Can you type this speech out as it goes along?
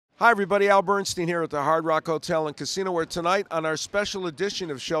Hi everybody, Al Bernstein here at the Hard Rock Hotel and Casino, where tonight on our special edition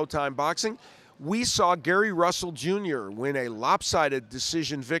of Showtime Boxing, we saw Gary Russell Jr. win a lopsided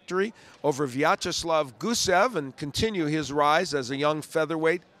decision victory over Vyacheslav Gusev and continue his rise as a young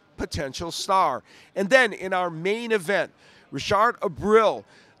featherweight potential star. And then in our main event, Richar Abril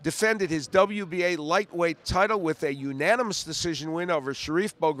defended his WBA lightweight title with a unanimous decision win over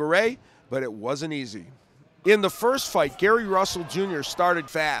Sharif Bogere, but it wasn't easy. In the first fight, Gary Russell Jr. started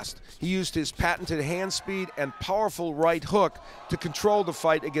fast. He used his patented hand speed and powerful right hook to control the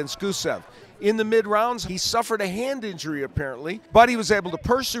fight against Gusev. In the mid-rounds, he suffered a hand injury apparently, but he was able to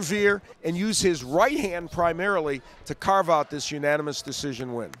persevere and use his right hand primarily to carve out this unanimous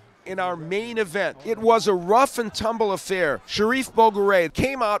decision win. In our main event, it was a rough and tumble affair. Sharif Bogere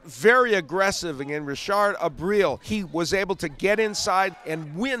came out very aggressive against Richar Abril. He was able to get inside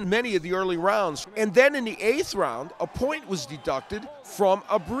and win many of the early rounds. And then in the 8th round, a point was deducted from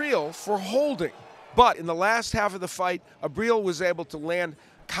Abril for holding. But in the last half of the fight, Abril was able to land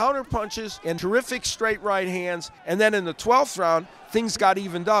counter punches and terrific straight right hands. And then in the 12th round, things got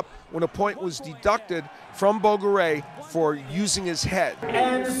evened up when a point was deducted from Bogere for using his head.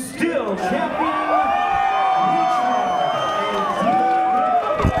 And still champion,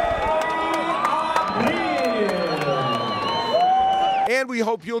 and we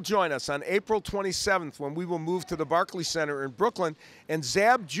hope you'll join us on April 27th when we will move to the Barclays Center in Brooklyn and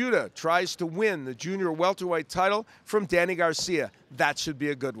Zab Judah tries to win the junior welterweight title from Danny Garcia. That should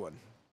be a good one.